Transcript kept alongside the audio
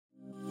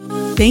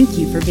Thank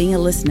you for being a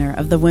listener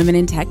of the Women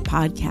in Tech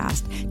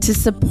podcast. To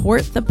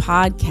support the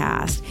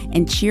podcast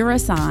and cheer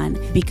us on,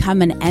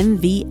 become an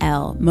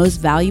MVL,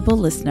 Most Valuable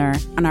Listener,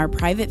 on our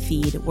private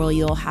feed where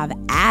you'll have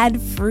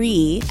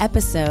ad-free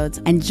episodes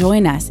and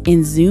join us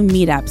in Zoom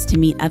meetups to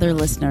meet other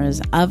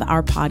listeners of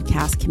our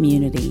podcast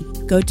community.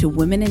 Go to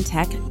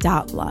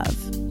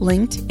womenintech.love,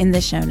 linked in the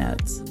show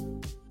notes.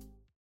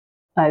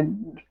 I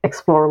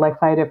explored like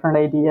 5 different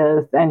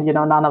ideas and,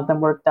 none of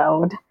them worked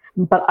out.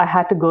 But I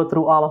had to go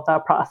through all of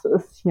that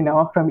process,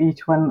 from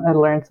each one I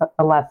learned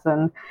a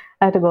lesson.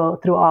 I had to go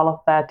through all of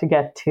that to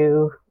get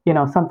to,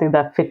 something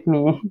that fit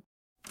me.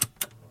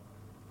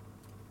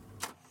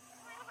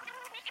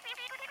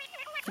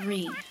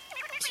 3,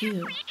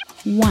 2,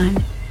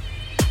 1.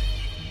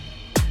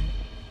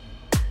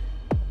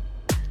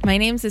 My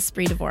name's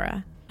Espree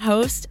Devora,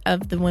 host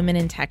of the Women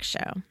in Tech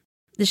Show.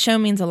 The show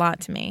means a lot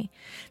to me.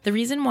 The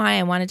reason why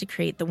I wanted to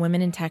create the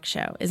Women in Tech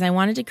Show is I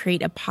wanted to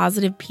create a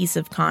positive piece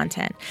of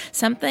content,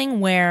 something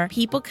where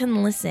people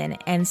can listen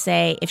and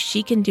say, if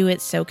she can do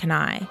it, so can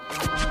I.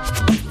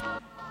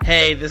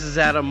 Hey, this is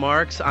Adam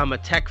Marks. I'm a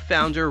tech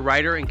founder,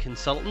 writer, and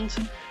consultant,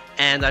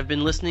 and I've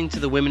been listening to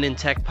the Women in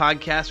Tech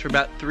podcast for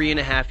about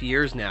 3.5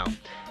 years now.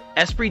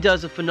 Espree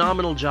does a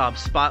phenomenal job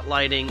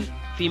spotlighting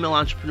female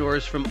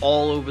entrepreneurs from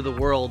all over the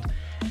world.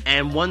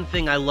 And one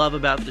thing I love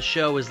about the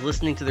show is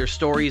listening to their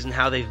stories and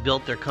how they've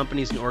built their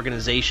companies and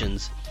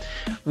organizations.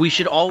 We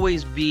should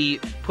always be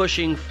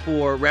pushing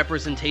for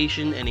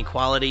representation and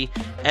equality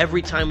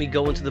every time we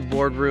go into the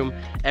boardroom,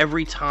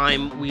 every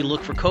time we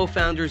look for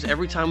co-founders,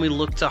 every time we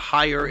look to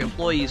hire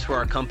employees for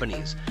our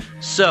companies.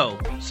 So,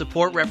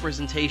 support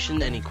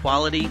representation and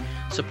equality,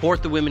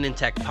 support the Women in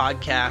Tech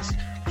podcast,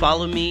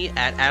 follow me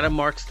at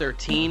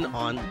AdamMarks13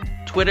 on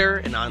Twitter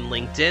and on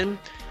LinkedIn.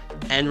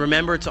 And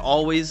remember to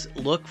always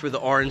look for the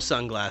orange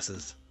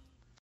sunglasses.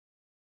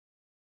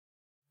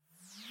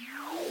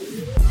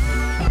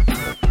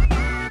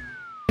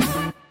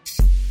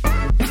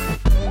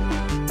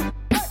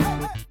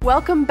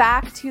 Welcome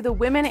back to the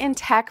Women in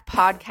Tech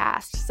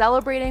podcast,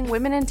 celebrating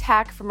women in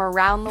tech from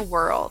around the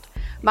world.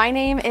 My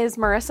name is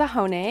Marissa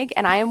Honig,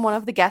 and I am one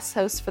of the guest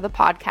hosts for the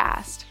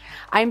podcast.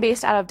 I'm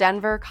based out of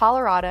Denver,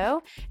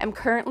 Colorado. I'm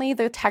currently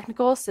the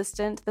technical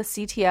assistant to the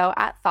CTO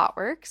at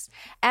ThoughtWorks,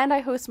 and I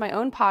host my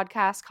own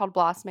podcast called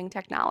Blossoming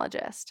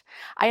Technologist.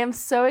 I am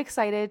so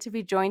excited to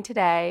be joined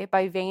today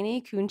by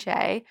Vaini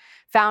Kunche,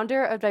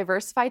 founder of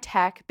Diversify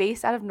Tech,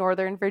 based out of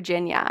Northern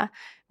Virginia.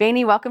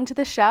 Vaini, welcome to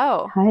the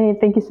show. Hi,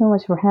 thank you so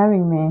much for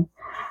having me.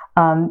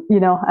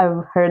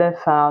 I've heard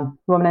of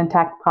Women in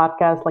Tech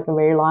podcast like a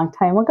very long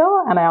time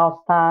ago, and I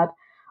always thought,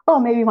 oh,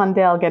 maybe one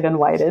day I'll get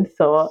invited.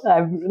 So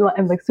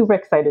I'm like super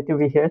excited to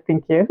be here.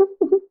 Thank you.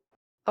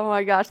 Oh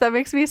my gosh, that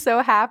makes me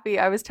so happy.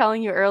 I was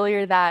telling you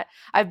earlier that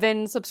I've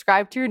been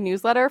subscribed to your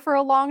newsletter for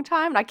a long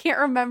time, and I can't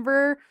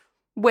remember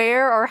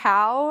where or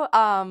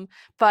how,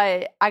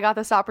 but I got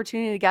this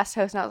opportunity to guest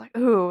host, and I was like,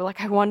 ooh,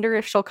 I wonder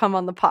if she'll come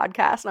on the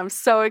podcast, and I'm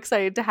so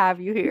excited to have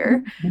you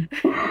here.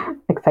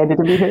 Excited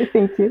to be here.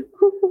 Thank you.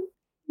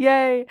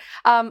 Yay.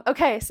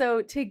 Okay,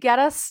 so to get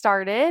us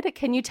started,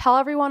 can you tell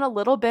everyone a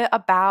little bit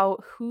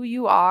about who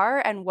you are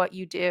and what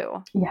you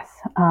do? Yes.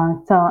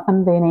 So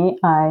I'm Vaini.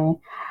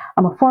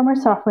 I'm a former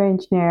software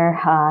engineer.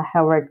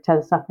 I worked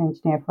as a software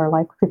engineer for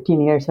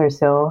 15 years or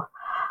so.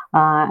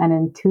 And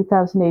in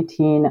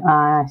 2018,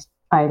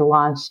 I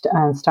launched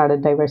and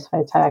started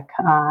Diversify Tech.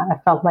 I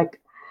felt like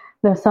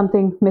there's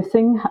something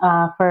missing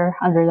for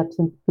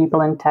underrepresented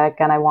people in tech,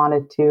 and I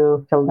wanted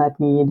to fill that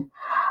need.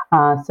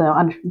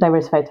 So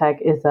Diversify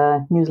Tech is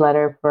a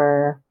newsletter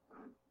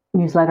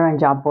and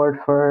job board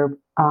for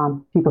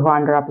people who are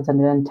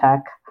underrepresented in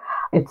tech.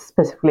 It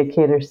specifically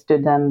caters to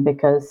them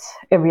because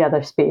every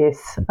other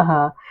space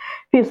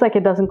feels like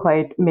it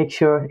doesn't make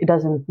sure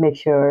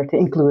to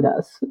include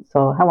us.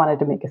 So I wanted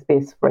to make a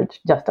space for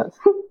just us.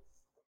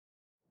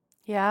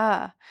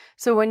 Yeah.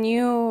 So when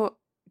you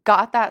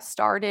got that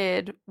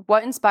started,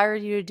 what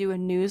inspired you to do a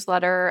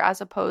newsletter as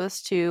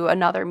opposed to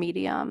another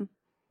medium?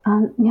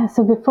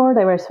 So before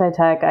Diversify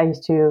Tech, I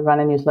used to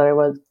run a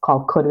newsletter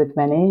called Code with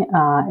Vaini.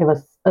 It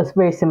was a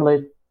very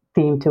similar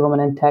theme to Women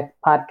in Tech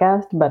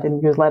podcast, but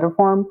in newsletter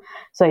form.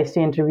 So I used to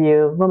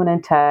interview women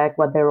in tech,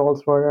 what their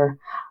roles were,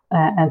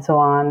 and so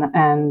on.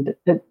 And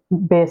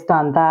based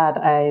on that,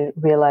 I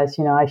realized,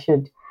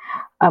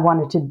 I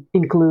wanted to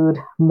include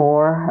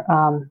more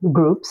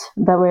groups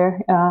that were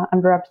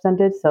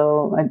underrepresented.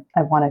 So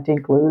I wanted to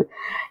include,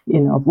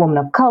 women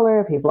of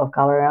color, people of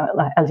color,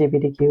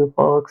 LGBTQ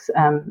folks,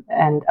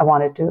 and I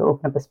wanted to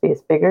open up a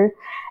space bigger.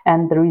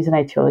 And the reason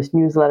I chose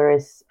newsletter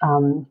is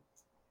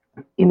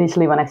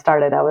initially when I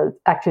started out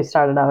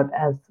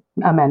as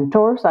a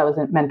mentor. So I was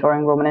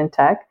mentoring women in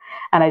tech,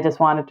 and I just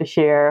wanted to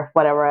share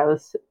whatever I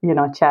was,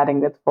 chatting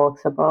with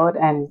folks about,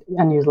 and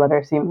a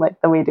newsletter seemed like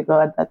the way to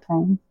go at that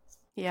time.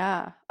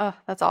 Yeah. Oh,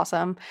 that's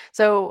awesome.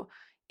 So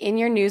in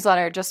your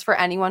newsletter, just for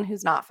anyone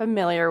who's not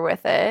familiar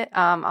with it,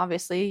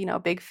 obviously,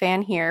 big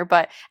fan here,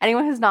 but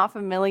anyone who's not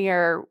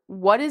familiar,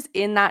 what is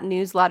in that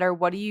newsletter?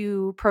 What do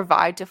you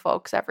provide to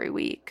folks every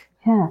week?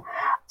 Yeah.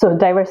 So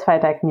Diversify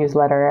Tech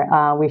newsletter,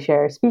 we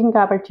share speaking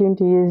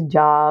opportunities,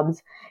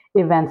 jobs,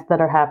 events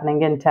that are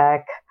happening in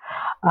tech,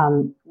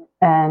 um,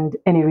 and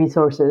any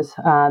resources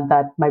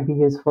that might be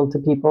useful to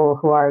people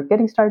who are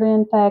getting started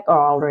in tech or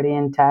already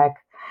in tech.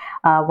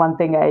 One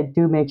thing I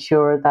do make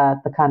sure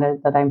that the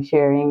content that I'm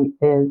sharing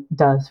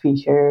does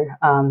feature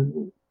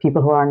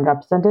people who are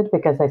underrepresented,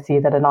 because I see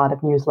that a lot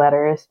of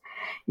newsletters,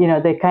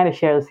 they kind of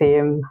share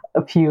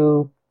a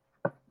few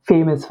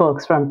famous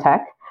folks from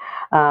tech,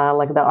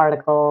 like the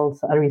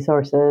articles,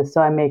 resources.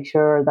 So I make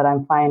sure that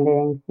I'm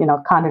finding,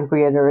 content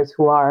creators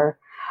who are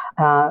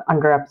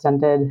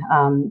underrepresented,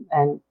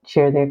 and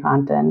share their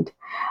content.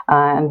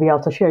 And we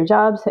also share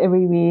jobs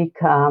every week.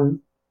 And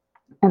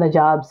the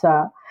jobs,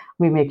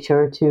 we make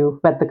sure to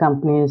vet the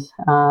companies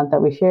that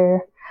we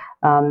share,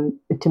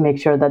 to make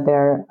sure that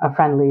they're a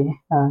friendly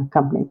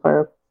company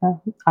for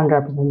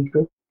underrepresented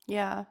groups.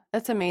 Yeah,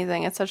 that's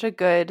amazing. It's such a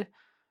good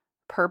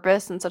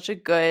purpose and such a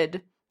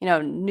good,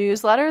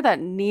 newsletter that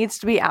needs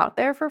to be out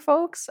there for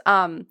folks.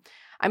 I'm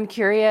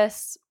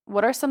curious,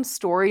 what are some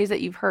stories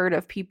that you've heard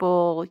of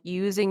people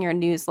using your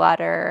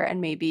newsletter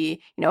and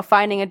maybe,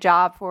 finding a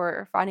job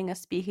or finding a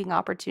speaking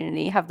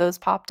opportunity? Have those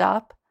popped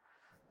up?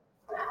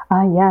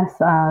 Yes,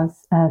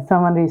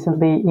 someone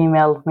recently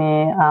emailed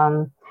me.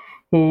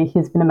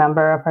 He's been a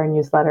member of our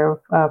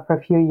newsletter for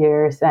a few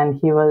years, and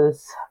he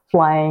was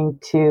flying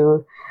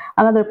to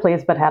another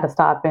place but had a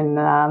stop in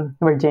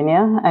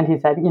Virginia. And he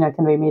said,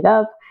 can we meet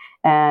up?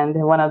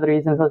 And one of the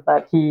reasons was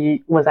that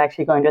he was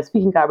actually going to a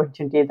speaking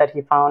opportunity that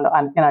he found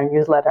in our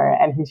newsletter.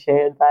 And he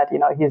shared that,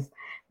 he's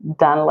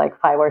done like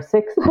 5 or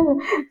 6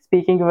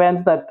 speaking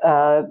events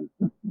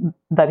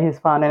that he's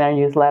found in our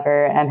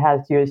newsletter, and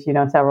has used,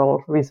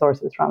 several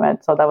resources from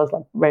it. So that was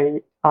like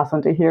very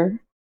awesome to hear.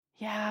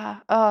 Yeah.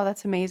 Oh,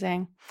 that's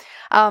amazing.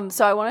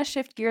 So I want to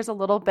shift gears a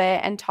little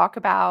bit and talk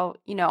about,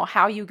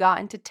 how you got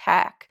into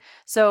tech.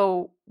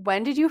 So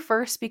when did you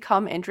first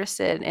become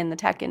interested in the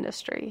tech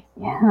industry?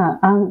 Yeah.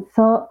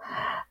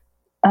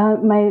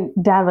 My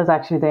dad was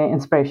actually the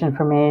inspiration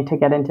for me to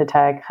get into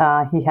tech.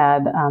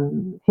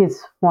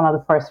 He's one of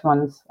the first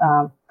ones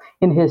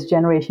in his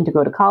generation to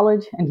go to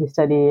college, and he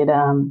studied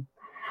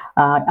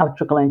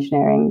electrical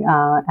engineering,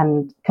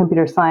 and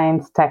computer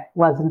science. Tech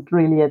wasn't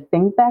really a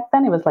thing back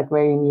then. It was like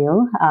very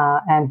new,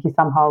 and he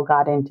somehow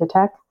got into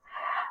tech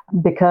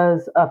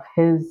because of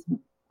his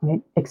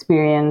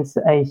experience.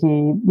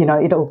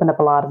 It opened up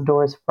a lot of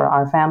doors for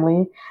our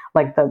family.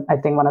 I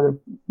think one of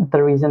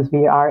the reasons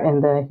we are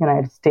in the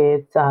United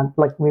States,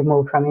 like we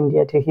moved from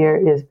India to here,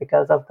 is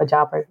because of the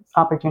job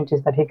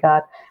opportunities that he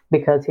got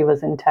because he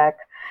was in tech.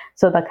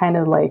 So that kind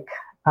of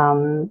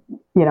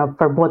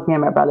for both me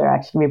and my brother,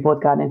 actually, we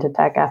both got into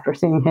tech after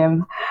seeing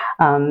him.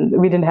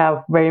 We didn't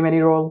have very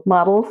many role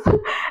models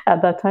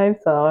at that time,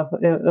 so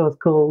it was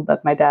cool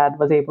that my dad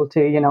was able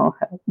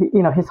to,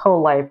 his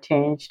whole life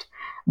changed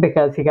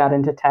because he got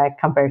into tech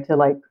compared to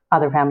like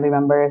other family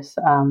members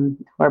who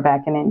are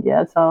back in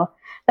India. So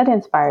that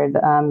inspired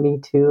me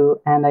too,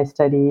 and I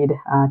studied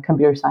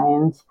computer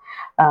science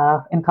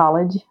in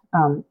college.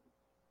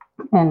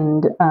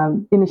 And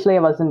initially,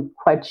 I wasn't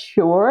quite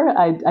sure.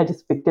 I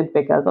just picked it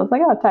because I was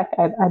like, oh, tech.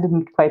 I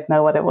didn't quite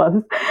know what it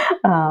was.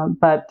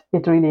 But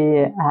it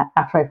really,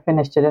 after I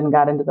finished it and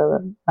got into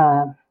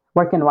the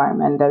work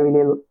environment, I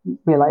really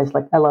realized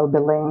like I love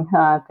building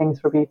things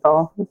for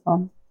people.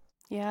 So.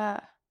 Yeah.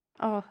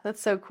 Oh,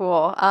 that's so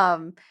cool.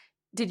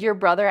 Did your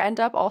brother end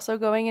up also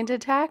going into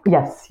tech?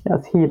 Yes,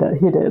 he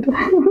did.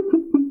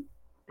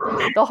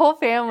 The whole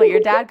family. Your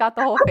dad got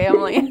the whole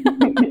family.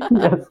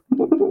 Yes.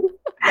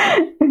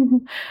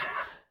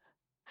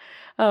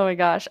 Oh my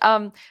gosh.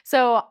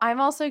 So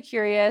I'm also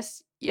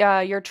curious.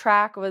 Yeah, your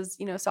track was,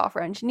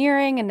 software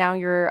engineering, and now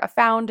you're a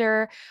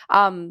founder.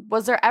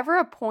 Was there ever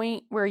a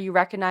point where you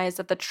recognized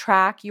that the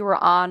track you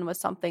were on was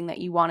something that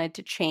you wanted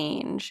to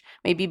change,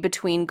 maybe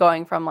between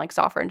going from like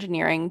software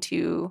engineering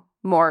to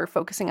more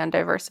focusing on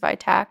diversified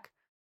tech?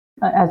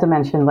 As I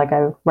mentioned, like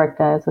I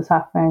worked as a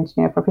software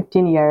engineer for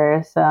 15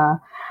 years.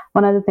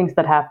 One of the things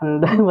that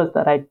happened was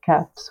that I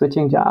kept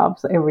switching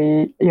jobs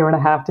every year and a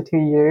half to 2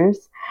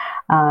 years.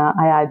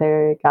 I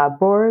either got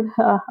bored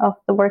of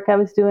the work I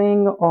was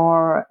doing,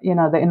 or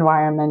the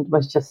environment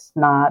was just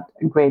not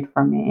great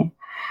for me.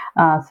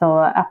 So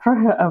after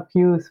a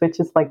few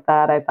switches like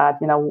that, I thought,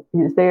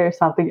 is there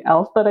something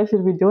else that I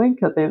should be doing?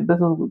 Because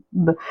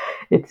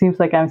it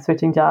seems like I'm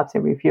switching jobs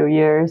every few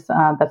years.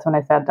 That's when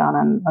I sat down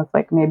and I was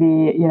like,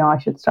 maybe, I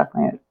should start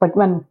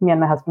when me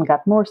and my husband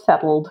got more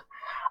settled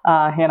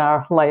in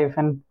our life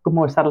and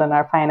more settled in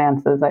our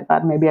finances, I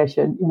thought maybe I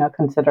should,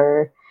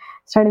 consider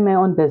starting my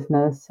own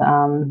business.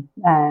 And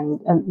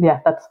yeah,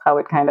 that's how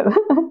it kind of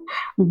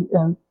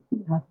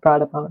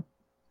brought about.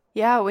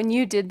 Yeah, when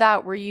you did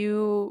that, were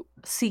you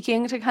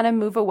seeking to kind of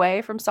move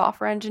away from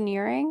software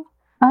engineering?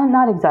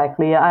 Not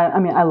exactly. I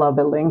mean, I love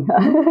building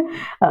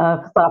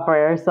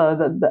software,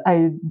 so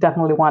I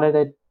definitely wanted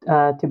it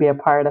to be a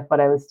part of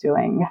what I was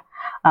doing.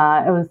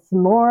 It was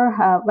more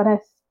when I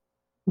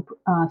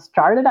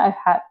started, I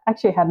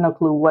had no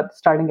clue what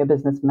starting a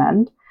business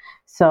meant.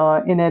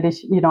 So in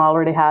addition, I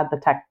already had the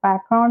tech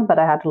background, but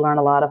I had to learn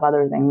a lot of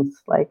other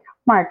things like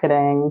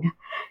marketing,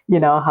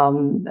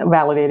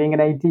 validating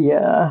an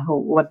idea,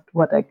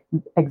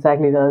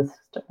 exactly does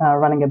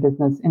running a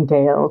business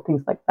entail,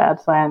 things like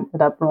that. So I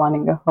ended up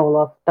learning a whole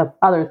lot of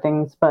other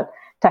things, but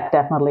tech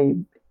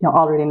definitely,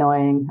 already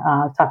knowing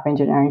software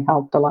engineering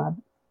helped a lot.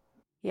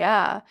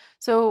 Yeah.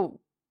 So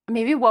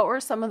maybe what were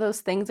some of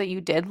those things that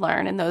you did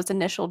learn in those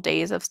initial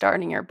days of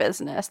starting your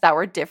business that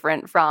were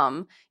different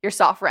from your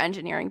software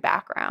engineering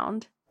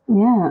background?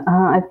 Yeah,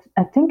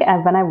 I think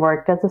when I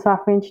worked as a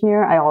software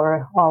engineer, I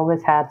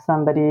always had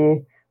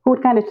somebody who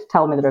would kind of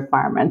tell me the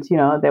requirements.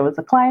 There was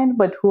a client,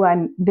 but who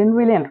I didn't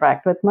really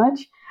interact with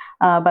much.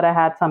 But I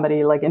had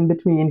somebody like in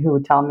between who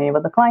would tell me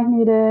what the client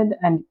needed,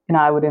 and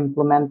I would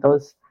implement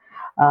those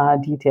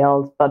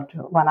details. But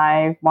when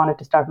I wanted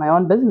to start my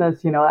own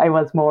business, I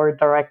was more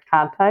direct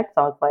contact.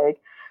 So I was like,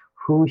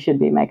 who should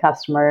be my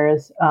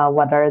customers?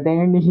 What are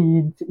their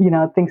needs?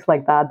 Things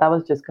like that. That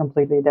was just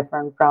completely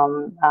different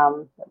from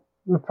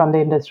the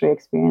industry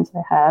experience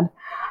I had.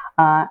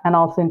 And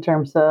also in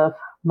terms of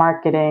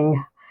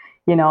marketing,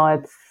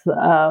 it's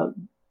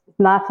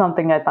not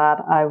something I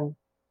thought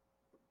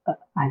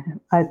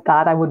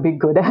I would be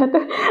good at.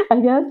 I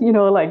guess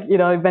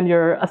when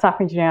you're a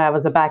software engineer, I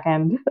was a back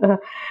end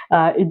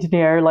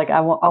engineer. Like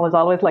I was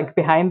always like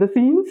behind the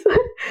scenes.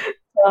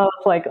 So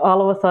it's like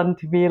all of a sudden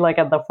to be like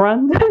at the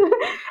front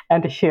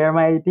and to share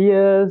my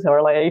ideas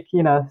or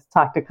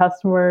talk to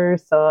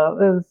customers.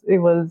 So it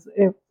was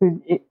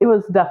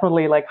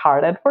definitely like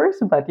hard at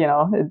first, but it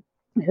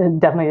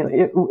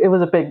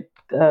was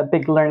a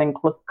big learning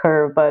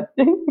curve, but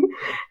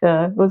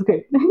it was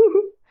great.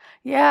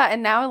 Yeah,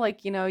 and now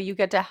you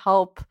get to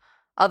help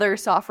other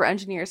software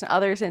engineers and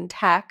others in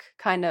tech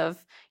kind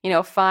of,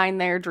 find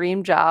their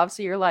dream job.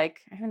 So you're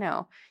like, I don't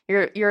know,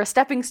 you're a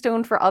stepping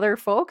stone for other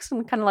folks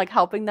and kind of like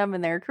helping them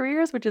in their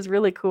careers, which is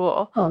really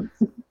cool. Oh,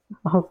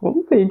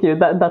 awesome. Thank you.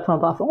 That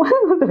sounds awesome.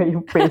 The way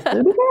you phrased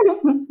it.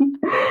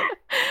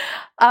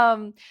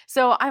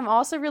 So I'm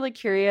also really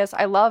curious.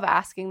 I love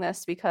asking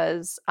this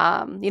because,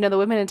 the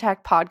Women in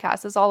Tech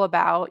podcast is all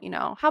about,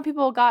 how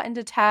people got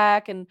into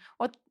tech and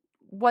what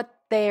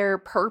their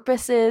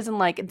purpose is and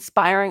like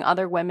inspiring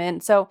other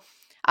women. So,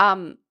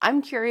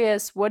 I'm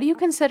curious, what do you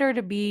consider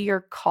to be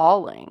your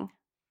calling?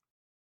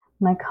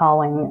 My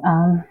calling,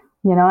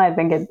 I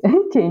think it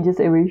changes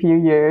every few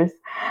years.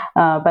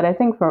 But I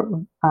think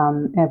in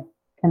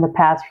the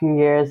past few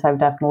years, I've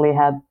definitely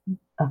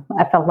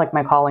I felt like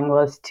my calling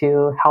was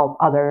to help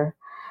other,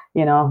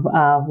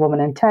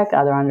 women in tech,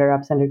 other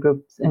underrepresented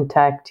groups in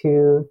tech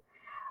to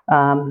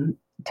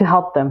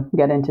help them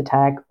get into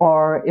tech,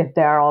 or if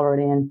they are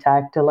already in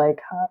tech, to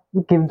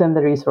give them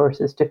the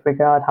resources to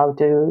figure out how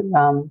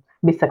to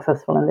be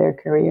successful in their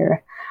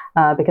career.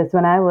 Because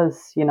when I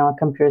was, a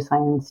computer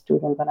science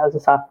student, when I was a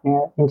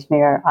software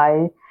engineer,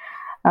 I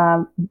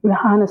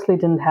honestly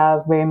didn't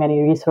have very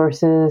many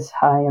resources.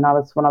 I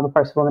was one of the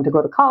first women to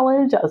go to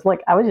college. I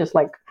was just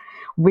like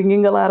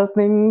winging a lot of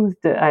things.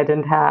 I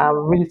didn't have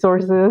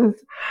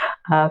resources,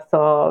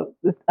 so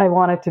I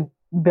wanted to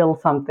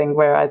build something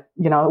where it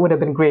would have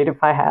been great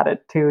if I had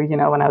it too.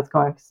 When I was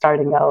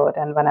starting out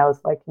and when I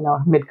was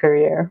mid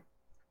career.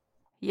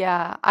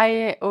 Yeah,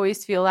 I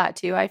always feel that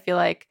too. I feel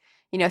like,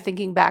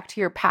 thinking back to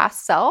your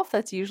past self,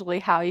 that's usually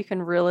how you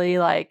can really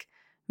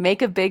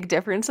make a big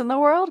difference in the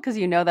world because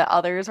you know that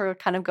others are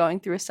kind of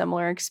going through a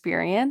similar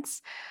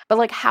experience.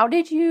 But how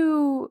did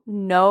you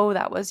know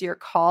that was your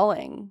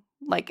calling?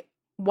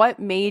 What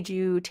made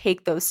you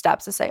take those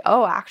steps to say,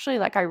 oh, actually,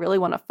 I really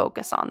want to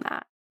focus on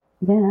that?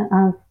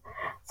 Yeah.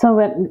 So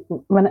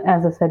when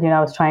as I said,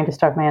 I was trying to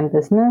start my own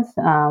business.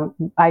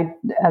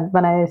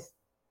 When I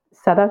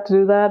set out to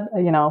do that,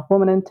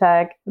 women in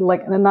tech,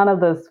 none of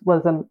this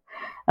wasn't.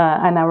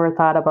 I never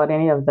thought about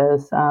any of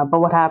this. But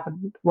what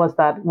happened was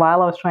that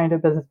while I was trying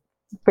to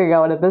figure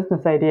out a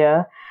business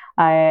idea,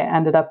 I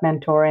ended up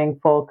mentoring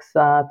folks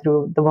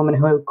through the Women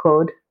Who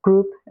Code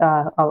group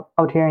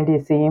out here in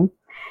DC.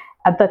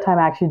 At that time,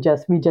 actually,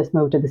 we just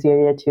moved to this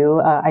area too.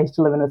 I used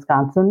to live in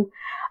Wisconsin,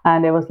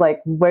 and it was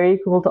very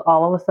cool to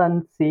all of a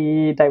sudden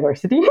see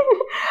diversity,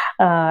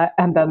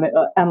 and then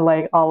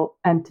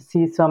and to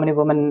see so many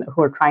women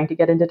who are trying to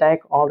get into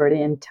tech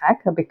already in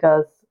tech,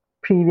 because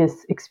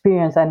previous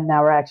experience I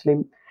never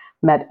actually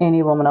met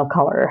any woman of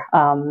color,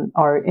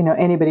 or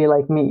anybody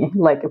like me,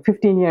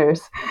 15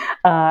 years,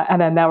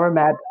 and I never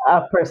met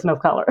a person of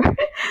color.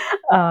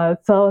 So I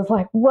was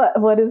like,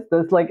 what is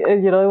this?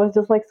 It was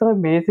just so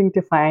amazing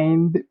to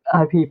find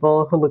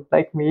people who looked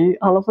like me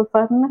all of a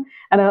sudden.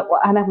 And I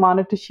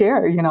wanted to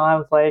share, I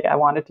was like, I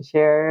wanted to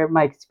share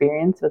my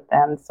experience with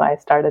them. So I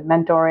started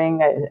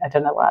mentoring. I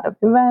attended a lot of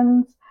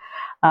events.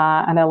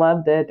 And I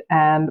loved it.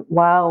 And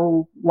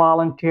while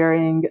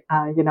volunteering,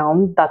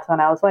 that's when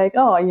I was like,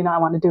 oh, I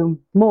want to do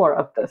more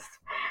of this.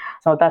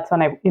 So that's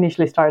when I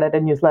initially started a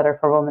newsletter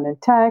for Women in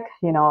Tech.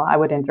 I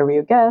would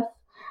interview guests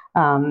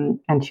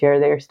and share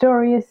their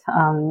stories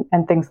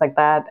and things like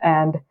that.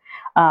 And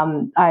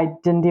I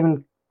didn't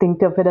even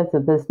think of it as a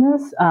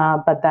business.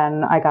 But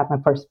then I got my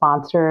first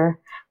sponsor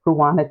who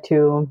wanted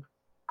to,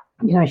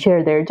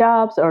 share their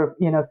jobs or,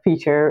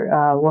 feature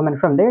women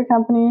from their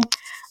company.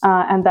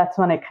 And that's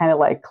when it kind of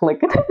like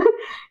clicked,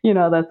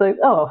 that's like,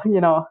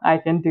 oh, I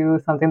can do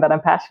something that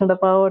I'm passionate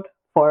about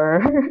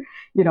for,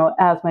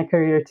 as my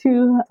career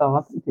too.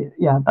 So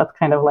yeah, that's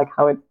kind of like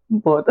how it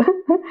both,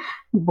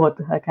 both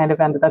kind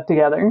of ended up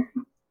together.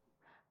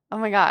 Oh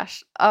my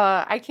gosh.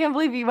 I can't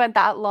believe you went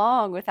that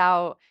long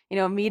without,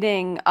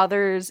 meeting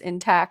others in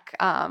tech,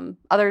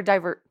 other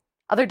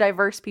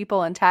diverse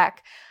people in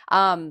tech.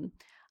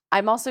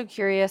 I'm also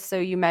curious. So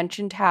you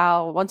mentioned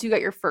how once you got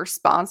your first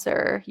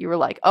sponsor, you were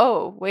like,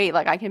 oh, wait,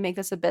 like I can make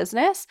this a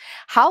business.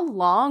 How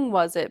long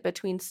was it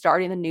between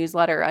starting the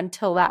newsletter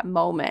until that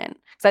moment?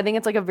 Because I think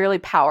it's like a really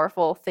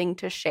powerful thing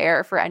to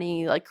share for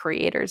any like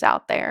creators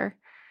out there.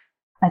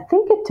 I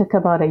think it took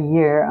about a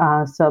year.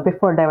 So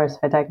before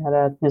Diversified Tech, I had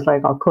a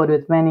newsletter called Code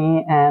with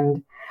Many,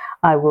 and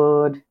I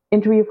would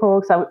interview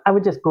folks. I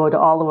would just go to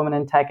all the Women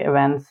in Tech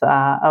events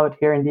out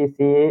here in DC.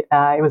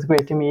 It was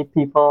great to meet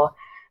people.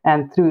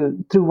 And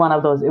through one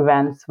of those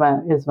events,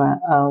 when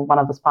one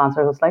of the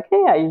sponsors was like,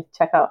 "Hey,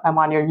 I'm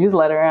on your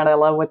newsletter, and I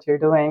love what you're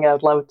doing.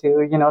 I'd love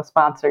to,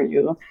 sponsor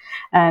you."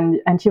 And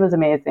she was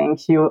amazing.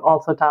 She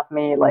also taught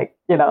me like,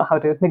 how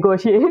to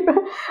negotiate,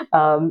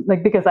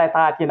 like because I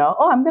thought,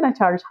 oh, I'm gonna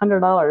charge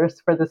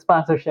 $100 for the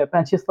sponsorship,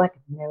 and she's like,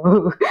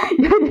 "No,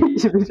 you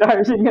should be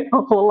charging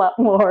a whole lot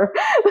more."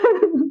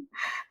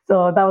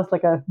 So that was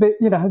like a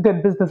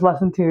good business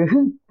lesson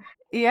too.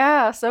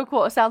 Yeah, so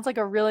cool. It sounds like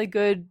a really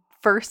good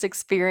first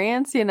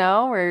experience,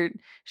 where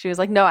she was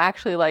like, no,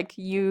 actually, like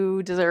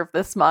you deserve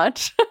this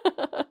much.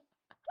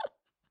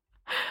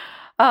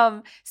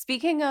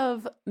 Speaking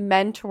of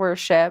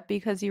mentorship,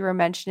 because you were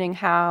mentioning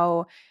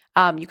how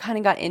you kind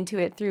of got into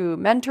it through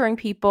mentoring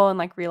people and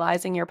like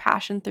realizing your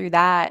passion through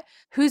that,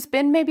 who's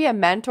been maybe a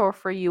mentor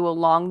for you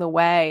along the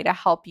way to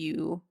help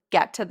you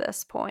get to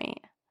this point?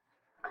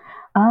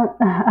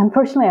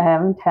 Unfortunately, I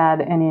haven't had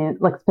any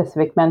like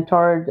specific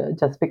mentor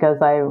just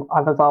because I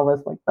was always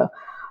like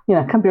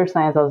computer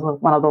science. I was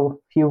one of the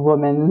few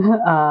women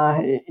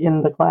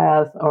in the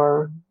class,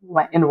 or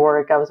in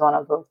work, I was one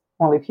of the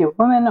only few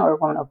women or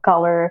women of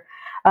color.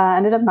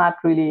 Ended up not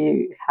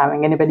really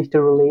having anybody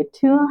to relate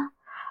to.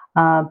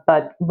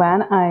 But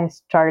when I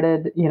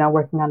started,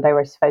 working on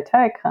Diversified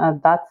Tech,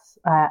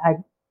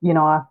 I've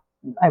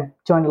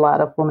joined a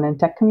lot of women in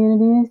tech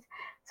communities.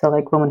 So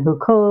like Women Who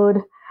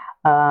Code,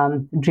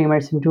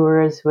 Dreamers and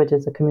Doers, which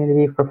is a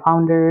community for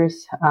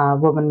founders,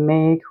 Women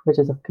Make, which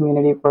is a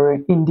community for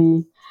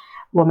indie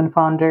women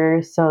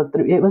founders. So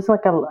it was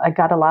like I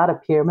got a lot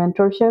of peer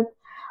mentorship,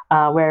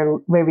 where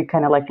we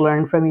kind of like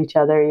learn from each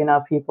other.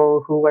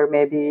 People who were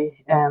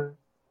maybe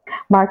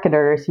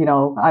marketers.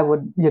 I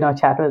would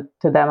chat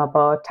to them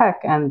about tech,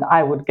 and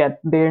I would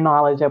get their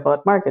knowledge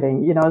about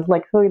marketing. It's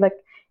like so like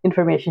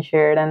information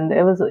shared, and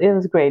it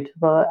was great.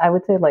 But I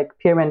would say like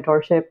peer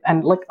mentorship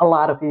and like a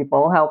lot of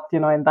people helped,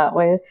 in that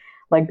way.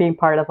 Like being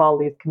part of all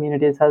these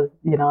communities has,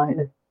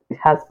 it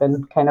has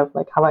been kind of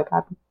like how I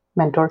got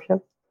mentorship.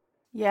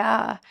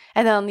 Yeah.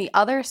 And then on the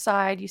other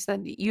side, you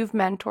said that you've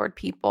mentored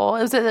people.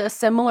 Was it a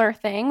similar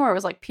thing where it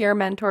was like peer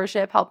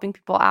mentorship, helping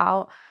people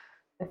out?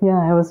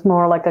 Yeah, it was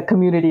more like a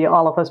community,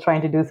 all of us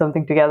trying to do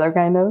something together,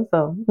 kind of.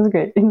 So it was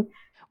great.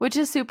 Which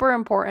is super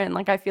important.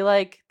 Like, I feel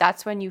like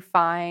that's when you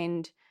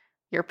find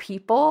your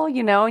people,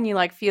 and you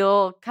like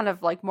feel kind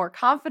of like more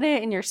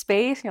confident in your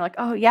space. And you're like,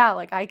 oh yeah,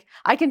 like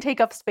I can take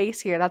up space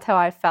here. That's how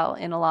I felt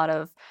in a lot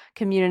of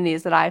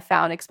communities that I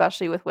found,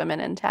 especially with women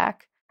in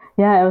tech.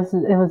 Yeah,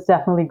 it was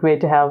definitely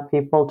great to have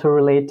people to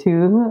relate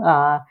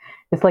to.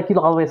 It's like you'll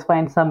always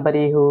find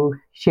somebody who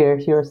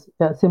shares your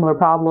similar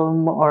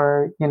problem,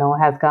 or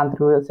has gone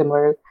through a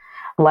similar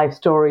life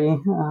story.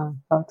 So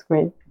it's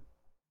great.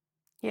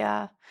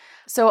 Yeah.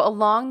 So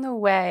along the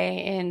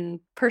way in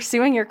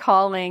pursuing your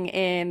calling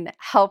in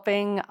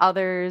helping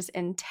others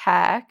in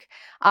tech,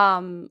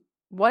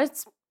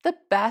 what's the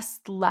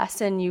best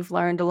lesson you've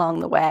learned along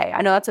the way?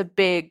 I know that's a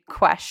big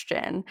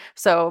question.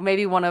 So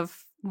maybe one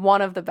of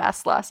the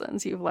best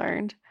lessons you've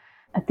learned.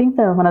 I think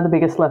that one of the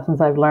biggest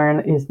lessons I've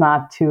learned is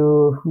not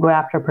to go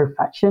after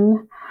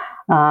perfection.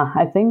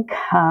 I think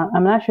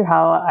I'm not sure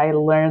how I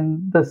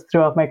learned this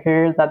throughout my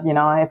career that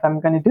if I'm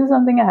going to do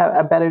something,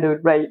 I better do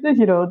it right.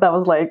 That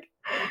was like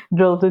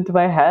drilled into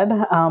my head.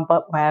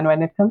 But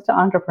when it comes to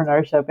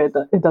entrepreneurship,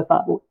 it does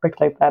not work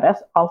like that.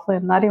 As also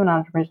not even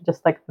entrepreneurship,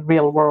 just like the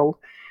real world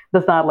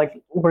does not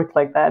like work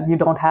like that. You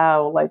don't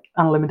have like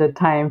unlimited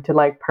time to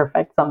like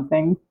perfect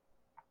something.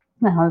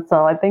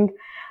 So I think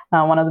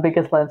one of the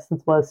biggest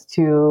lessons was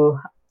to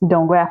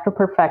don't go after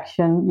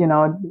perfection.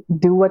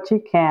 Do what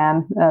you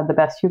can, the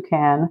best you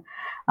can,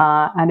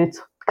 and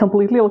it's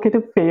completely okay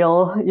to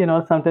fail.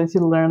 Sometimes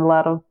you learn a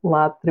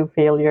lot through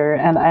failure,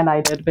 and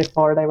I did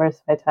before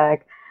Diversified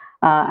Tech.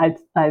 I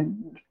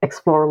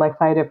explored like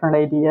 5 different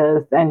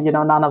ideas, and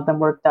none of them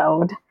worked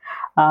out.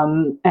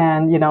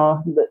 And,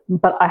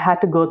 but I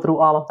had to go through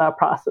all of that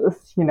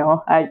process.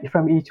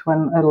 From each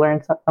one, I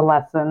learned a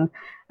lesson.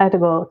 I had to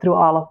go through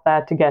all of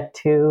that to get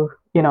to,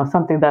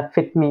 something that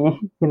fit me.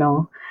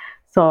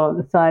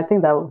 So I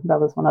think that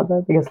was one of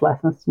the biggest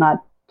lessons,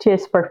 not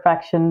chase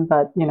perfection,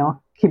 but,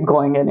 keep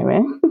going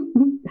anyway.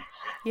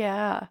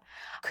 Yeah.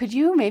 Could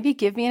you maybe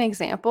give me an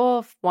example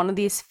of one of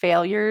these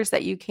failures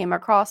that you came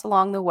across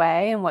along the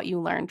way and what you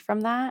learned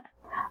from that?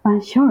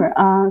 Sure.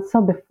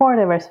 So before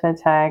Diversified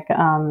Tech,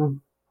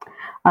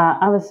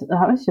 I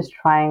was just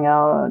trying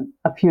out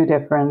a few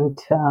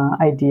different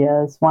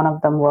ideas. One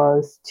of them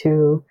was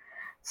to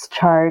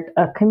start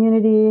a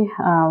community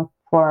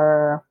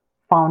for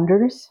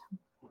founders,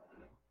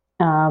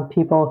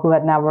 people who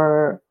had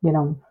never,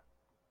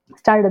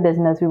 started a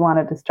business. We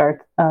wanted to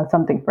start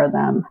something for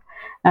them,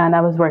 and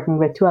I was working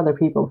with two other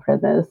people for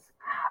this.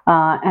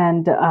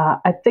 And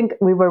I think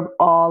we were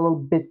all a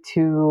bit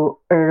too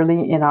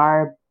early in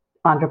our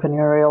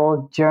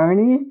entrepreneurial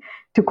journey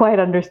to quite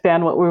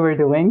understand what we were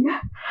doing.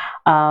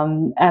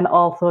 And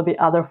also the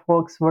other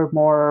folks were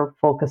more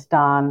focused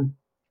on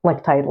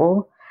like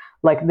title.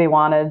 Like they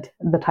wanted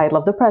the title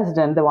of the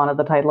president, they wanted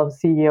the title of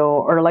CEO,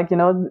 or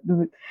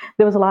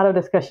there was a lot of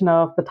discussion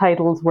of the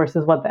titles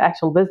versus what the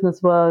actual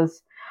business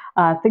was,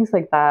 things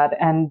like that.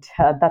 And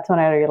that's when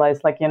I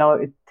realized,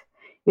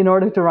 in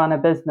order to run a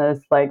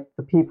business, like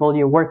the people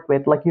you work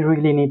with, like you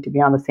really need to be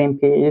on the same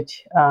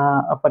page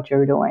of what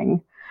you're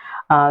doing.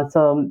 Yeah,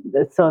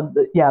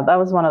 that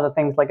was one of the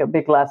things. Like a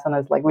big lesson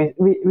is like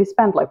we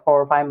spent like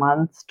 4 or 5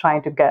 months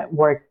trying to get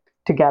work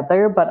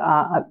together, but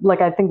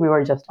I think we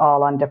were just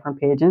all on different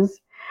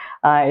pages.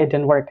 It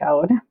didn't work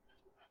out.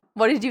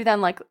 What did you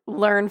then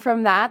learn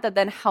from that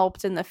then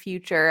helped in the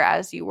future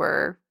as you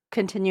were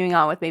continuing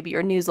on with maybe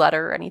your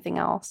newsletter or anything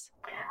else?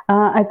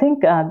 I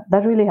think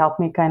that really helped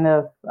me kind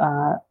of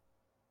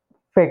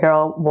figure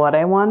out what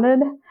I wanted.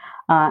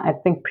 I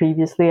think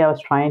previously I was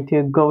trying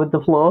to go with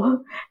the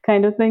flow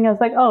kind of thing. I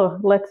was like, oh,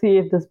 let's see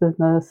if this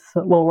business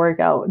will work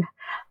out.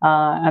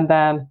 And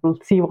then we'll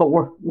see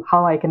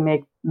how I can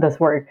make this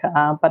work.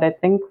 But I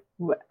think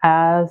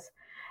as,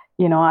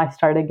 I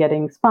started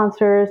getting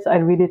sponsors, I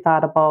really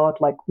thought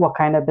about like, what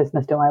kind of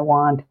business do I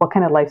want? What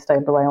kind of lifestyle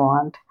do I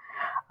want?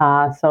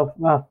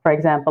 For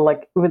example,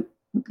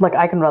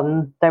 I can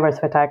run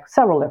Diversified Tech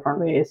several different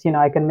ways.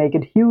 I can make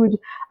it huge,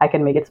 I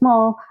can make it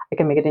small, I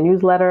can make it a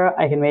newsletter,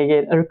 I can make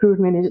it a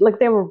recruitment. Like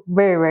there were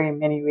very, very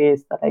many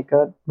ways that I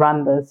could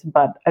run this,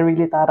 but I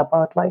really thought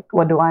about like,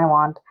 what do I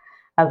want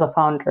as a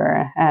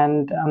founder?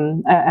 And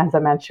as I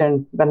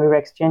mentioned, when we were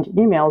exchanging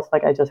emails,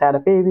 like I just had a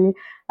baby,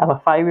 I have a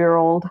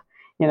 5-year-old,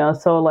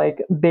 so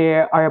like they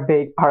are a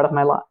big part of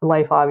my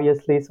life,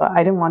 obviously. So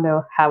I didn't want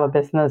to have a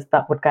business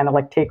that would kind of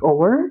like take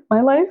over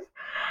my life.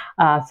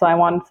 So I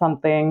want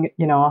something,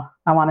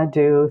 I want to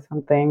do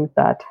something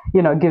that,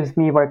 gives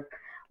me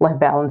work-life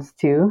balance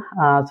too.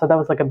 So that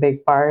was like a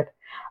big part.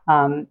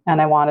 And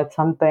I wanted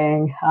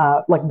something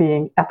like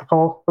being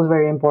ethical was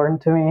very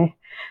important to me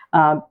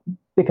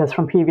because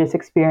from previous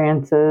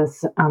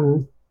experiences,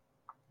 and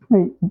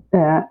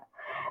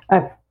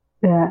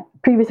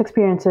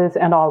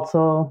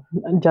also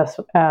just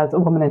as a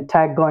woman in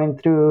tech going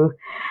through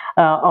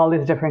all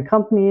these different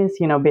companies,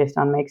 based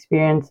on my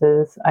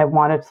experiences, I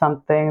wanted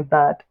something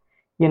that,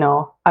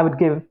 I would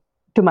give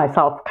to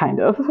myself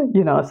kind of,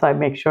 so I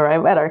make sure I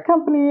vet our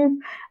companies.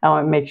 I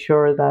want to make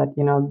sure that,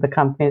 the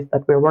companies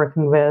that we're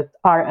working with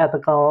are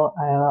ethical,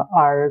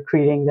 are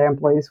treating their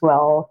employees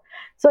well.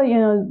 So,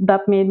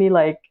 that made me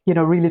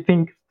really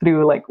think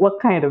through like, what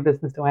kind of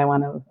business do I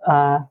want to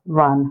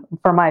run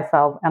for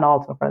myself and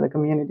also for the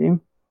community.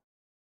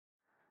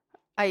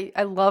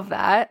 I love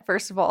that,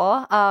 first of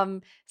all.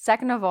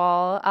 Second of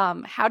all,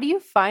 how do you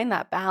find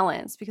that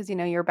balance? Because,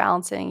 you're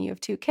balancing, you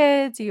have 2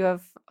 kids, you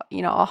have,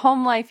 a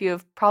home life, you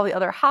have probably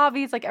other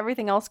hobbies, like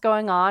everything else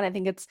going on. I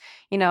think it's,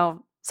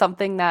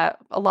 something that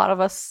a lot of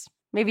us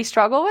maybe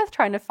struggle with,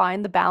 trying to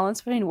find the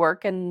balance between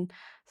work and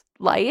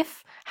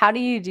life. How do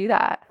you do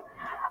that?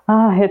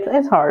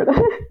 It's hard.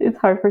 It's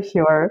hard for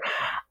sure.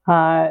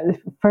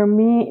 For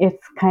me,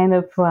 it's kind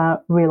of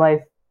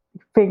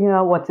figuring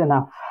out what's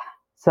enough.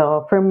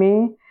 So for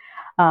me,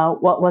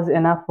 what was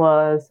enough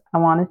was I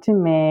wanted to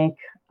make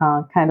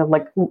kind of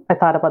like, I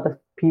thought about the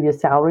previous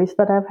salaries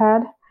that I've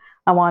had.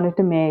 I wanted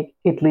to make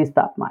at least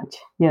that much.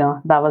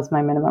 That was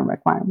my minimum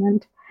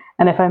requirement.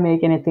 And if I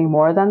make anything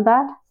more than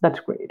that, that's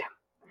great.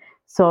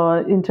 So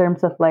in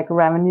terms of like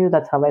revenue,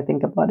 that's how I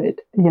think about it,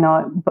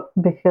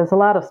 because a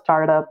lot of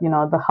startup,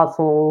 the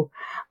hustle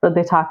that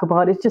they talk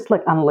about, it's just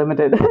like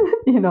unlimited,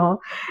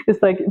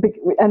 it's like,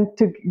 and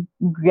to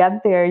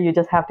get there, you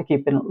just have to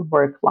keep in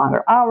work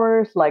longer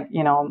hours,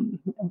 you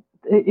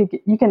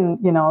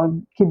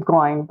can, keep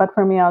going. But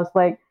for me, I was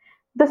like,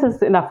 this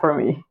is enough for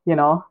me,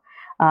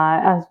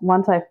 as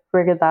once I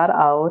figured that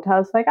out, I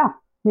was like,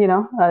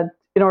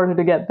 in order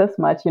to get this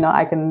much,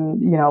 I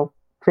can,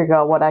 figure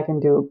out what I can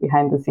do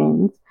behind the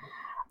scenes.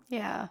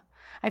 Yeah.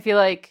 I feel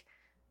like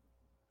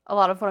a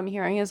lot of what I'm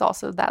hearing is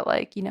also that,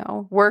 like,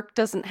 work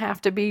doesn't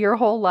have to be your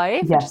whole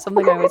life, which Yes. is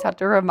something I always have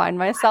to remind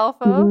myself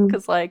of, Mhm.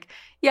 because, like,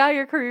 yeah,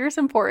 your career is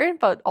important,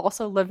 but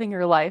also living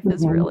your life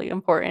is Mhm. really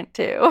important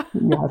too.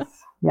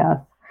 Yes, yes,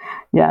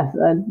 yes.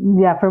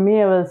 Yeah, for me,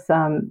 it was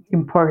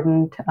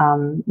important,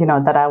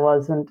 that I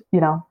wasn't,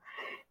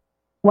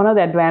 one of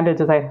the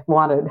advantages I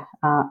wanted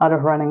out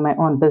of running my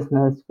own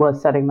business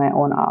was setting my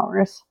own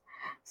hours.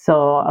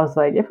 So I was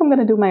like, if I'm going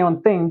to do my own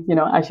thing,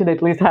 I should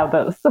at least have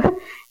this.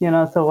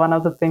 So one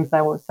of the things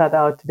I was set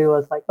out to do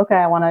was like, okay,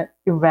 I want to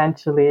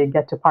eventually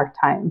get to part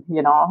time.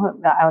 I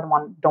don't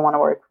want to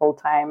work full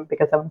time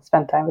because I want to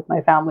spend time with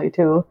my family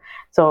too.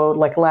 So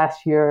like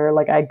last year,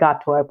 like I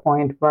got to a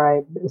point where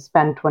I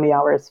spent 20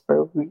 hours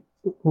per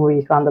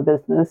week on the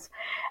business,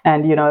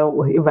 and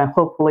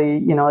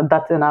hopefully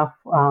that's enough,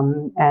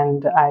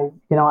 and I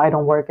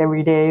don't work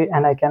every day,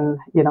 and I can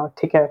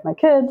take care of my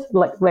kids.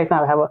 Like right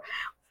now I have a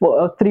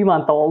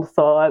 3-month-old,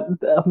 so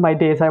my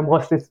days are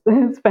mostly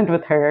spent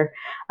with her,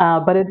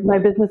 but my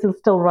business is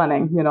still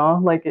running.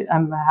 Like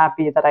I'm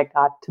happy that I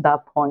got to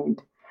that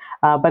point,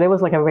 but it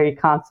was like a very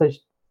conscious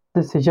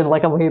decision,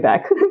 like a way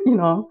back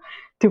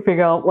to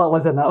figure out what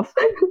was enough.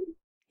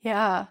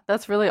 Yeah,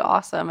 that's really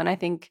awesome. And I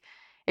think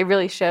it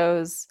really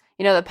shows,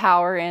 the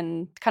power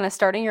in kind of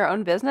starting your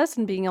own business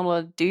and being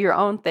able to do your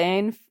own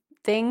thing,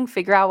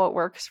 figure out what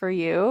works for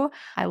you.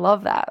 I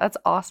love that. That's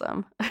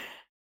awesome.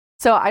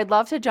 So I'd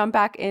love to jump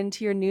back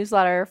into your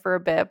newsletter for a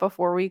bit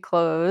before we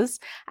close.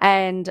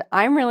 And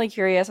I'm really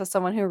curious, as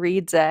someone who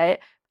reads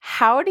it,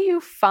 how do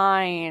you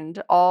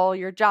find all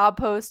your job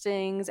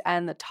postings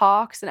and the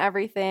talks and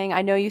everything?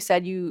 I know you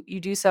said you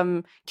do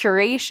some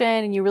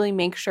curation and you really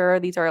make sure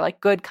these are like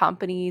good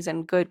companies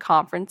and good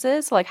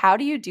conferences. So like, how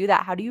do you do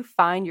that? How do you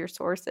find your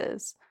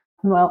sources?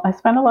 Well, I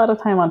spend a lot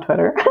of time on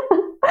Twitter,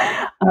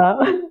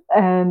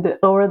 and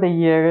over the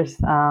years,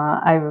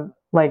 I've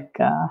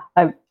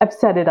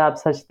set it up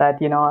such that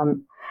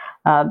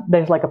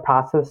there's like a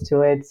process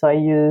to it. So I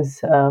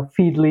use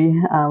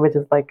Feedly, which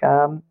is like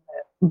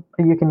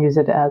you can use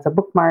it as a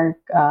bookmark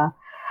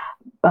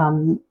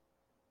um,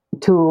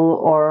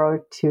 tool,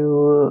 or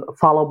to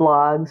follow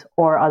blogs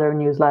or other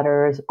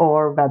newsletters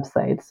or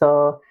websites.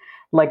 So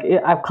like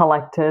I've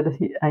collected,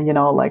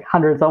 like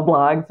hundreds of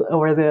blogs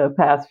over the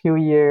past few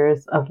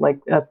years of like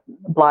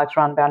blogs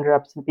run by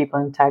underrepresented people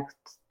in tech,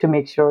 to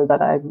make sure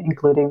that I'm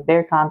including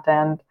their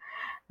content.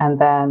 And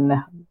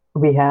then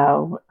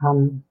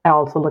I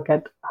also look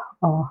at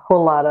a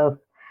whole lot of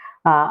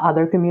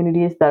other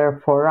communities that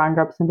are for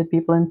underrepresented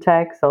people in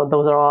tech. So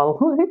those are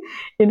all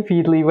in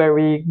Feedly, where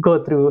we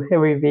go through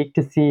every week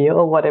to see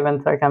what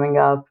events are coming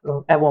up,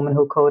 a Woman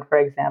Who Code, for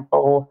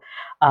example,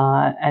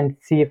 and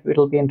see if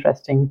it'll be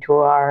interesting to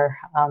our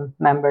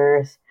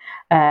members.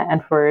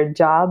 And for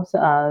jobs,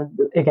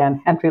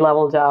 again,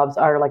 entry-level jobs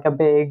are like a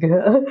big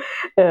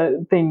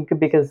thing,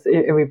 because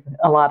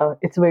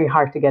it's very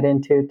hard to get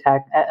into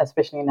tech,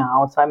 especially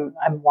now. So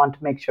I want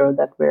to make sure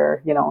that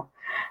we're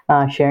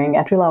sharing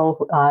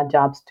entry-level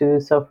jobs too.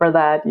 So for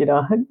that,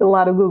 a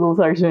lot of Google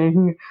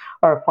searching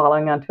or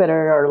following on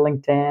Twitter or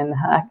LinkedIn.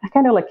 I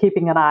kind of like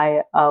keeping an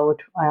eye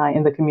out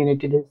in the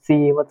community to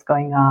see what's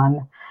going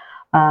on.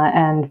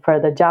 And for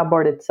the job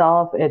board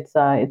itself, it's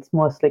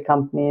mostly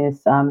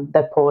companies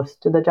that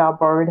post to the job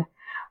board,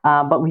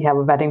 but we have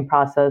a vetting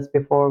process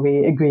before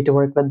we agree to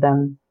work with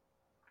them.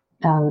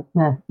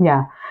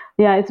 Yeah,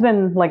 it's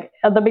been like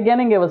at the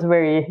beginning it was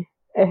very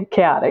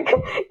chaotic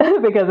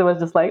because it was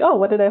just like, oh,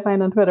 what did I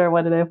find on Twitter?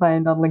 What did I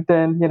find on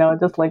LinkedIn?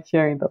 Just like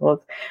sharing those.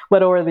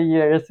 But over the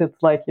years,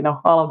 it's like,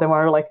 all of them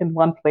are like in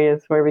one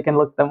place where we can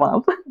look them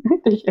up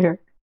to share.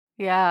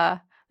 Yeah,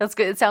 that's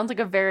good. It sounds like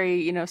a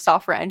very,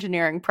 software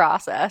engineering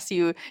process.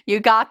 You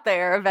got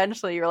there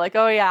eventually. You're like,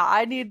 oh yeah,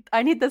 I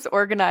need this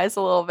organized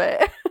a little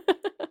bit.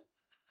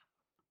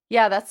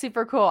 Yeah, that's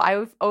super cool.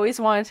 I've always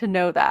wanted to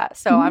know that.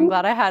 So I'm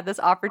glad I had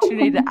this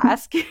opportunity to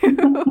ask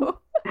you.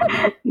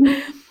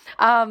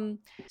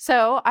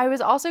 So I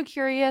was also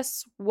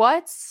curious,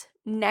 what's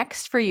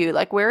next for you?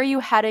 Like, where are you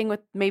heading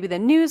with maybe the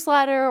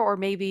newsletter, or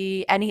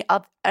maybe any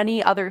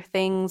other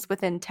things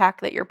within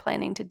tech that you're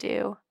planning to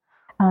do?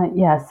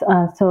 Yes.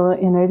 So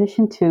in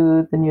addition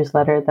to the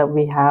newsletter that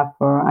we have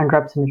for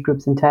underrepresented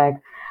groups in tech,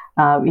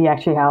 we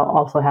actually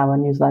also have a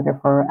newsletter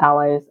for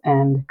allies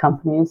and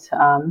companies.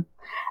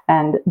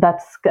 And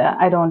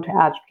I don't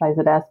advertise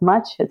it as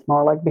much. It's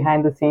more like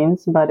behind the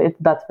scenes, but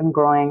that's been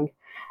growing.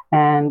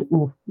 And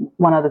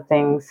one of the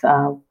things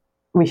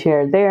we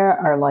share there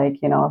are like,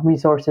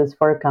 resources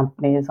for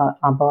companies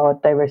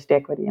about diversity,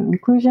 equity, and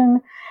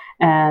inclusion.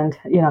 And,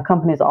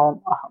 companies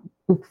all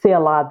say a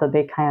lot that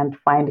they can't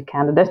find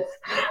candidates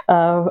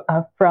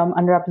from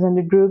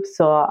underrepresented groups.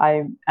 So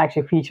I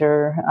actually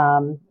feature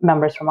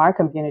members from our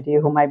community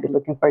who might be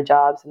looking for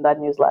jobs in that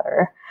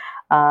newsletter.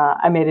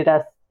 I made it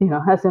as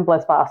simple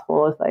as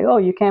possible. It's like, oh,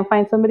 you can't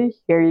find somebody?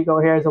 Here you go.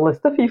 Here's a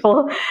list of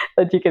people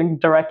that you can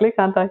directly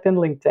contact in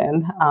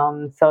LinkedIn.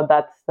 So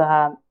that's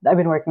I've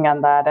been working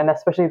on that, and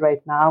especially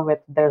right now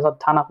there's a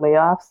ton of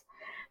layoffs.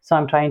 So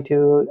I'm trying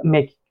to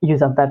make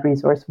use of that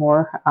resource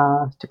more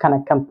to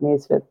connect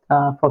companies with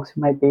folks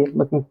who might be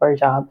looking for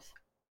jobs.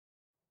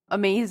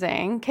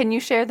 Amazing. Can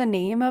you share the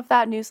name of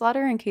that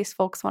newsletter in case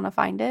folks want to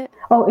find it?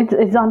 Oh,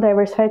 it's on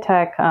Diversify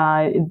Tech.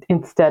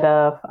 Instead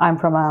of I'm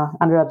from a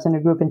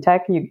underrepresented group in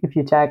tech, if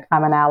you check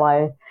I'm an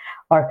ally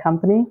or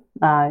company,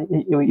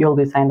 you'll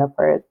be signed up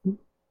for it.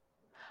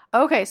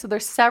 Okay, so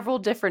there's several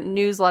different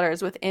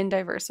newsletters within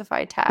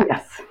Diversify Tech.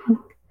 Yes.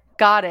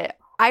 Got it.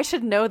 I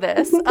should know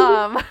this.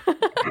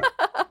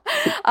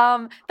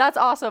 That's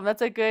awesome.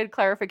 That's a good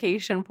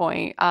clarification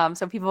point.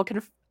 So people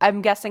can,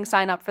 I'm guessing,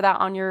 sign up for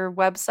that on your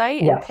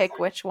website and pick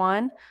which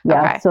one.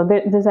 Yeah, okay. So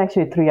there's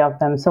actually 3 of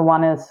them. So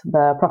one is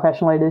the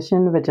professional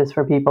edition, which is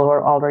for people who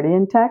are already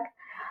in tech.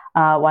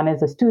 One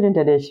is a student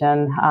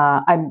edition.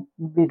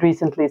 We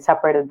recently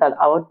separated that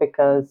out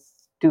because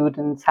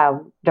students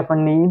have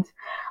different needs,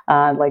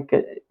 like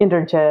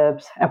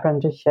internships,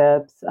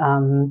 apprenticeships,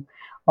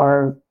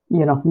 or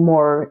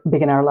more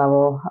beginner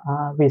level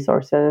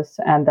resources.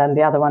 And then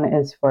the other one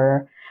is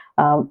for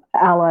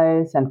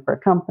allies and for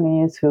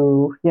companies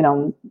who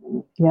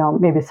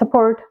maybe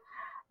support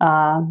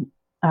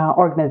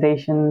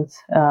organizations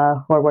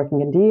who are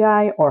working in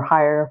DEI or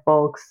hire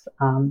folks.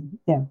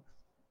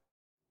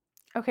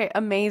 Okay,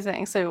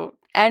 amazing. So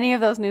any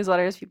of those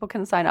newsletters people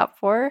can sign up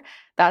for.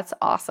 That's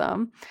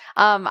awesome.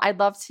 I'd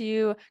love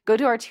to go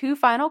to our 2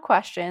 final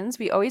questions.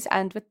 We always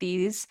end with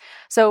these.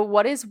 So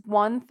what is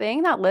one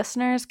thing that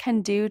listeners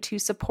can do to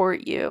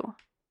support you?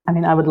 I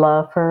mean, I would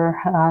love for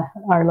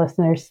our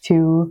listeners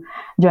to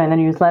join the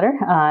newsletter.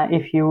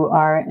 If you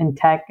are in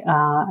tech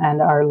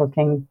and are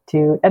looking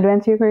to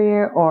advance your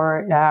career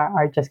or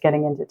are just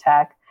getting into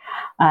tech,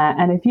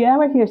 and if you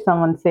ever hear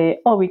someone say,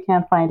 "Oh, we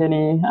can't find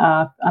any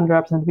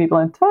underrepresented people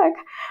in tech,"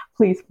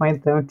 please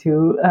point them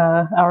to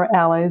our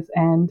allies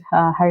and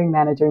hiring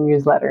manager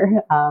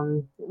newsletter,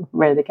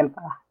 where they can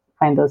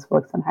find those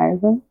folks and hire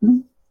them. Mm-hmm.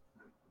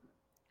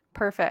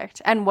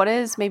 Perfect. And what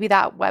is maybe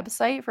that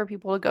website for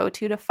people to go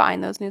to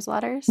find those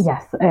newsletters?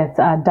 Yes, it's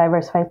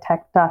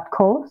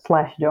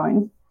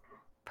diversifytech.co/join.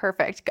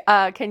 Perfect.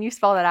 Can you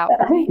spell that out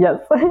for me? Yes.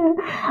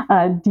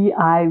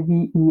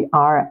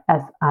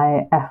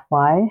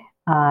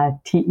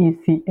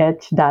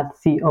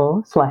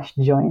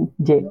 diversifytech.co/join.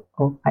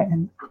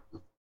 JOIN.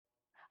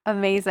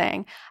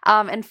 Amazing.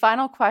 And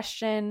final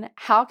question,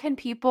 how can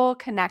people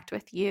connect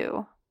with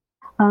you?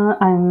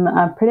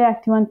 I'm pretty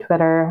active on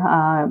Twitter.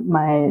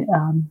 My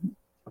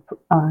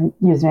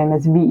username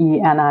is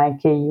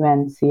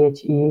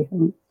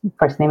VENIKUNCHE,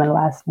 first name and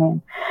last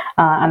name.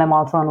 And I'm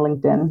also on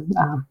LinkedIn.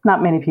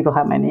 Not many people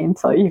have my name,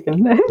 so you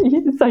can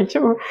search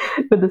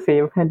with the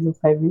same and you'll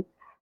find me.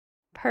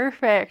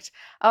 Perfect.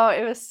 Oh,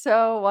 it was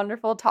so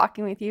wonderful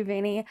talking with you,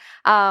 Vani.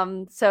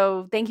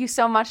 So thank you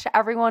so much to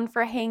everyone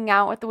for hanging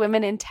out with the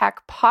Women in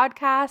Tech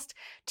podcast.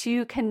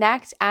 To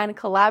connect and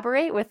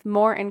collaborate with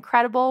more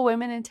incredible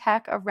women in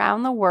tech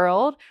around the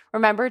world,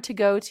 remember to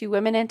go to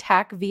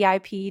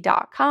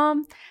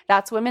womenintechvip.com.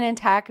 That's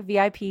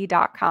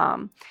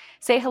womenintechvip.com.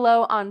 Say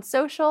hello on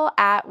social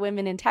at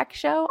Women in Tech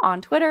Show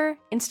on Twitter,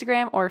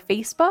 Instagram, or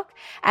Facebook,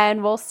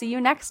 and we'll see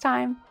you next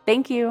time.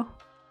 Thank you.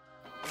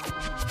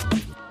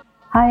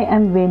 Hi,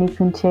 I'm Vani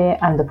Kunche.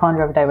 I'm the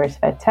founder of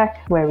Diversify Tech,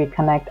 where we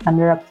connect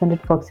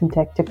underrepresented folks in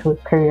tech to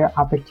career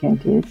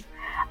opportunities.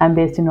 I'm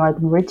based in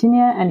Northern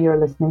Virginia, and you're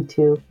listening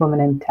to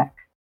Women in Tech.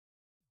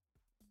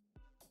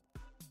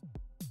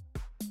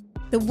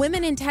 The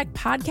Women in Tech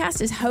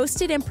podcast is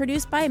hosted and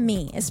produced by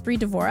me, Espree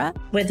Devora,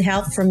 with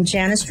help from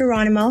Janice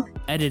Geronimo.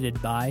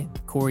 Edited by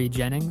Corey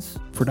Jennings.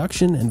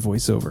 Production and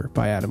voiceover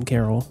by Adam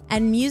Carroll.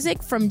 And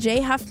music from Jay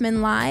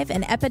Huffman Live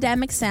and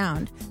Epidemic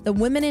Sound. The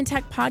Women in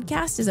Tech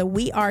podcast is a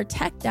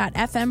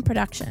wearetech.fm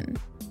production.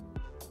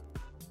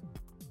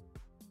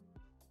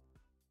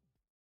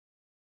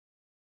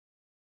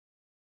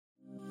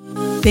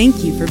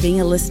 Thank you for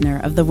being a listener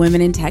of the Women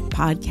in Tech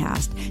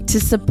podcast. To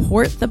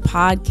support the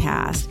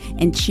podcast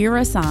and cheer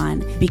us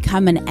on,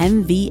 become an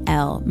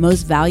MVL,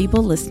 Most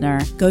Valuable Listener,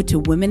 go to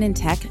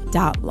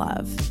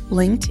womenintech.love,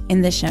 linked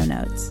in the show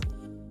notes.